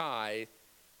 and your tithe.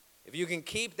 If you can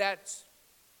keep that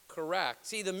correct.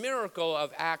 See, the miracle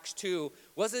of Acts 2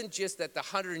 wasn't just that the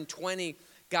 120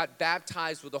 got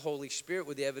baptized with the Holy Spirit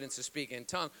with the evidence of speaking in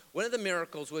tongues. One of the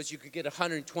miracles was you could get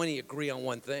 120 agree on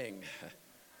one thing.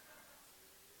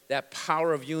 That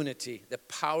power of unity, the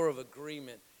power of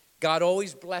agreement. God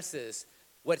always blesses.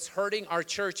 What's hurting our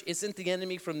church isn't the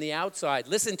enemy from the outside.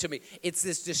 Listen to me. It's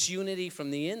this disunity from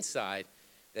the inside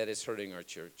that is hurting our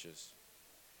churches.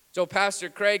 So Pastor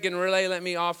Craig and Renee, let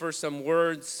me offer some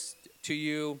words to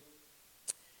you.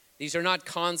 These are not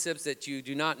concepts that you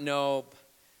do not know,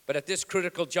 but at this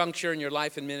critical juncture in your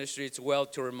life and ministry, it's well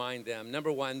to remind them.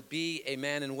 Number 1, be a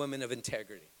man and woman of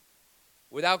integrity.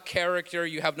 Without character,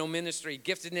 you have no ministry.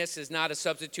 Giftedness is not a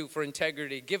substitute for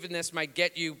integrity. Giftedness might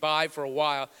get you by for a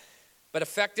while, but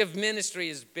effective ministry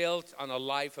is built on a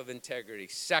life of integrity.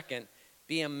 Second,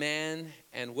 be a man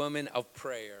and woman of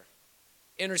prayer.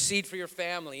 Intercede for your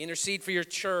family, intercede for your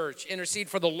church, intercede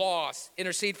for the lost,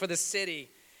 intercede for the city.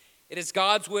 It is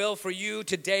God's will for you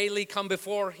to daily come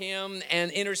before Him and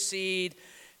intercede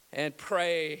and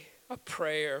pray a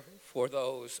prayer for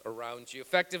those around you.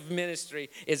 Effective ministry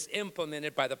is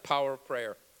implemented by the power of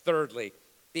prayer. Thirdly,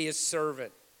 be a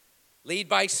servant. Lead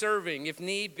by serving. If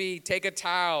need be, take a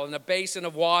towel and a basin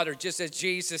of water, just as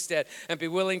Jesus did, and be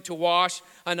willing to wash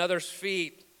another's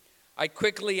feet. I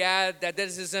quickly add that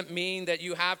this doesn't mean that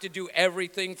you have to do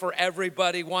everything for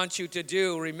everybody wants you to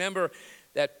do. Remember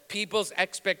that people's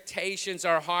expectations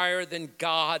are higher than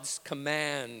God's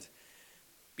command.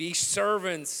 Be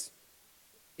servants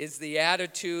is the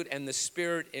attitude and the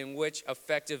spirit in which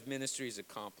effective ministry is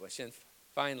accomplished. And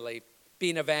finally, be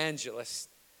an evangelist.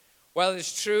 While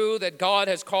it's true that God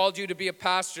has called you to be a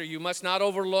pastor, you must not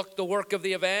overlook the work of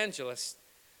the evangelist.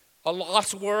 A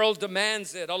lost world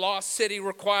demands it. A lost city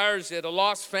requires it. A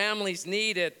lost families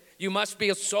need it. You must be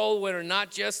a soul winner, not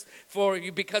just for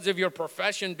you because of your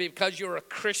profession, because you're a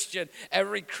Christian.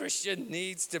 Every Christian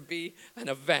needs to be an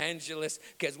evangelist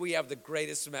because we have the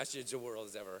greatest message the world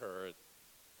has ever heard.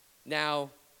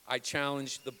 Now, I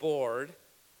challenge the board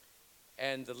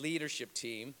and the leadership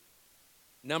team.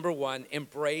 Number one,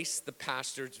 embrace the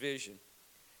pastor's vision.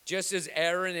 Just as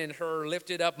Aaron and Hur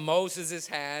lifted up Moses'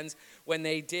 hands when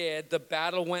they did, the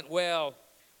battle went well.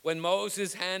 When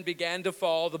Moses' hand began to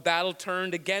fall, the battle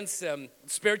turned against them. The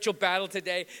spiritual battle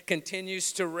today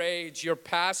continues to rage. Your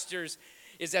pastors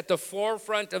is at the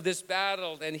forefront of this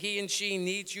battle, and he and she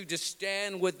needs you to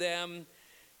stand with them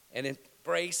and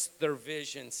embrace their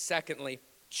vision. Secondly,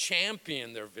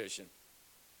 champion their vision.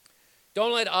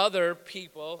 Don't let other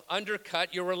people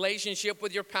undercut your relationship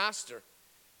with your pastor.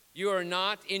 You are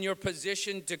not in your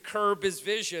position to curb his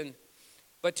vision,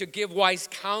 but to give wise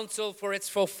counsel for its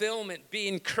fulfillment. Be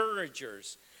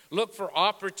encouragers. Look for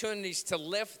opportunities to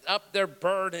lift up their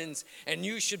burdens, and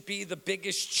you should be the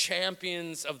biggest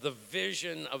champions of the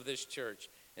vision of this church.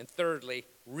 And thirdly,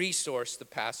 resource the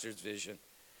pastor's vision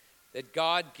that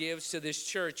God gives to this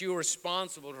church. You are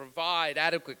responsible to provide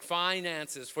adequate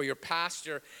finances for your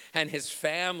pastor and his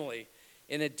family.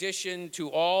 In addition to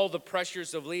all the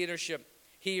pressures of leadership,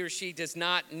 he or she does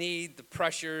not need the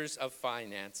pressures of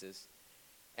finances.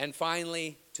 And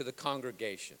finally, to the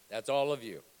congregation. That's all of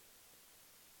you.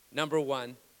 Number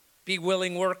one, be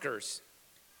willing workers.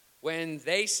 When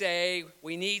they say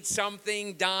we need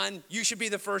something done, you should be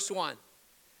the first one.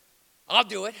 I'll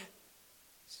do it.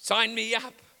 Sign me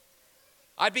up.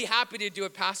 I'd be happy to do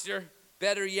it, Pastor.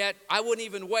 Better yet, I wouldn't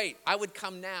even wait. I would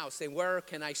come now, say, where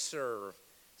can I serve?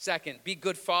 Second, be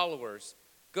good followers.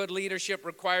 Good leadership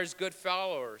requires good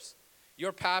followers.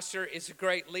 Your pastor is a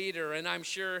great leader, and I'm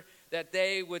sure that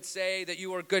they would say that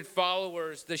you are good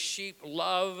followers. The sheep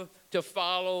love to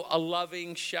follow a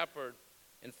loving shepherd.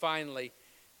 And finally,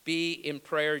 be in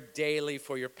prayer daily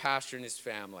for your pastor and his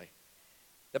family.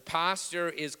 The pastor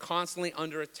is constantly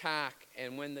under attack,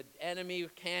 and when the enemy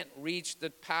can't reach the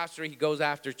pastor, he goes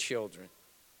after children.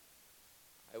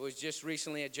 I was just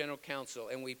recently at General Council,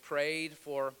 and we prayed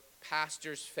for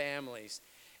pastors' families.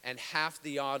 And half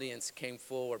the audience came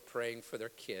forward praying for their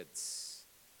kids.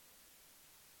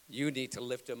 You need to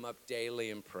lift them up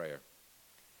daily in prayer.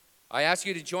 I ask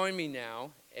you to join me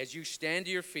now as you stand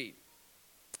to your feet.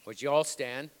 Would you all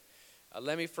stand?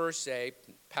 Let me first say,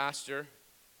 Pastor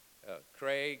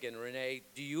Craig and Renee,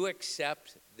 do you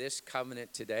accept this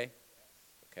covenant today?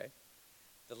 Okay.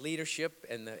 The leadership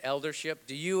and the eldership,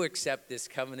 do you accept this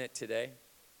covenant today?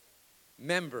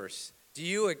 Members, do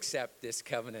you accept this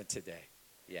covenant today?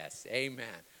 Yes, amen.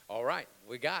 All right,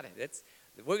 we got it.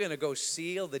 We're going to go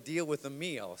seal the deal with a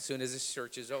meal as soon as this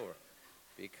church is over,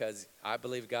 because I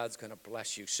believe God's going to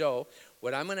bless you. So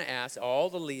what I'm going to ask, all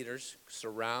the leaders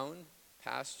surround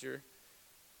Pastor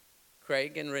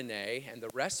Craig and Renee, and the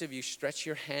rest of you stretch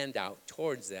your hand out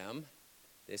towards them.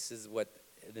 This is what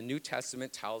the New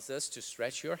Testament tells us, to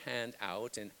stretch your hand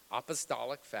out in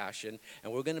apostolic fashion,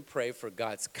 and we're going to pray for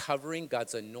God's covering,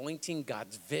 God's anointing,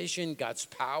 God's vision, God's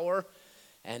power.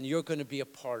 And you're going to be a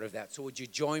part of that. So would you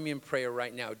join me in prayer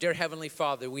right now? Dear Heavenly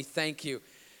Father, we thank you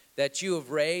that you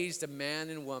have raised a man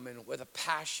and woman with a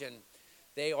passion.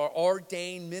 They are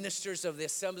ordained ministers of the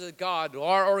Assembly of God.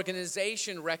 Our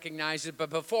organization recognized it, but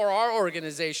before our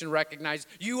organization recognized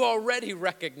it, you already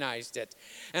recognized it.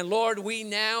 And Lord, we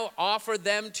now offer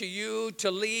them to you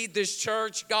to lead this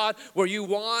church, God, where you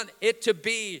want it to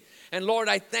be. And Lord,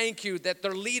 I thank you that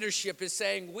their leadership is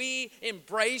saying, we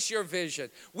embrace your vision.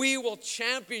 We will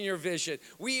champion your vision.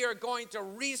 We are going to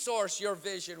resource your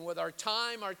vision with our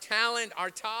time, our talent, our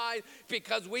tithe,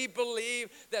 because we believe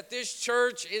that this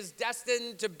church is destined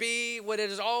to be what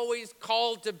it is always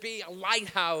called to be, a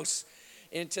lighthouse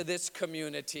into this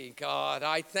community. God,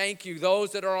 I thank you.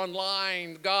 Those that are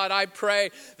online, God, I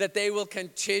pray that they will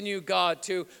continue, God,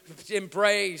 to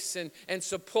embrace and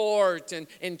support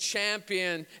and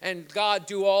champion, and God,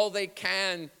 do all they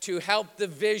can to help the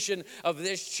vision of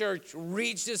this church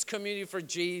reach this community for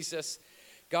Jesus.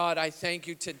 God, I thank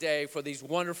you today for these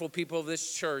wonderful people of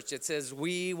this church. It says,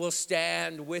 we will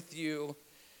stand with you.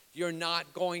 You're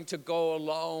not going to go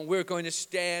alone. We're going to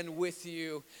stand with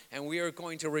you, and we are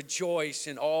going to rejoice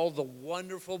in all the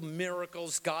wonderful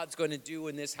miracles God's going to do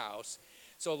in this house.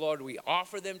 So, Lord, we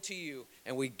offer them to you,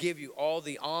 and we give you all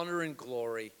the honor and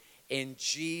glory. In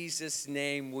Jesus'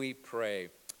 name we pray.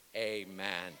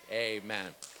 Amen. Amen.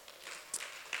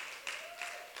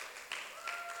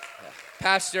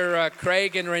 Pastor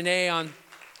Craig and Renee, on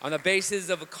the basis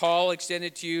of a call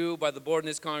extended to you by the board in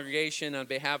this congregation on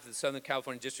behalf of the Southern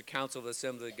California District Council of the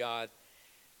Assembly of God,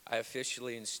 I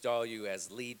officially install you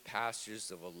as lead pastors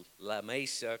of La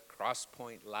Mesa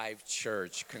Crosspoint Live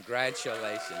Church.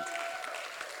 Congratulations.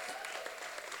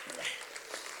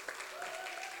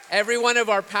 Every one of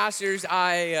our pastors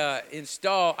I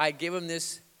install, I give them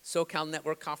this SoCal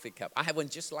Network coffee cup. I have one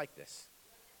just like this.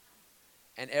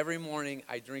 And every morning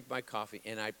I drink my coffee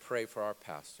and I pray for our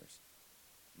pastors.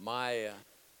 My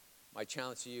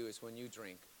challenge to you is when you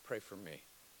drink, pray for me.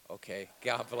 Okay?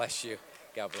 God bless you.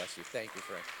 God bless you. Thank you,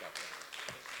 Frank. God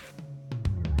bless you.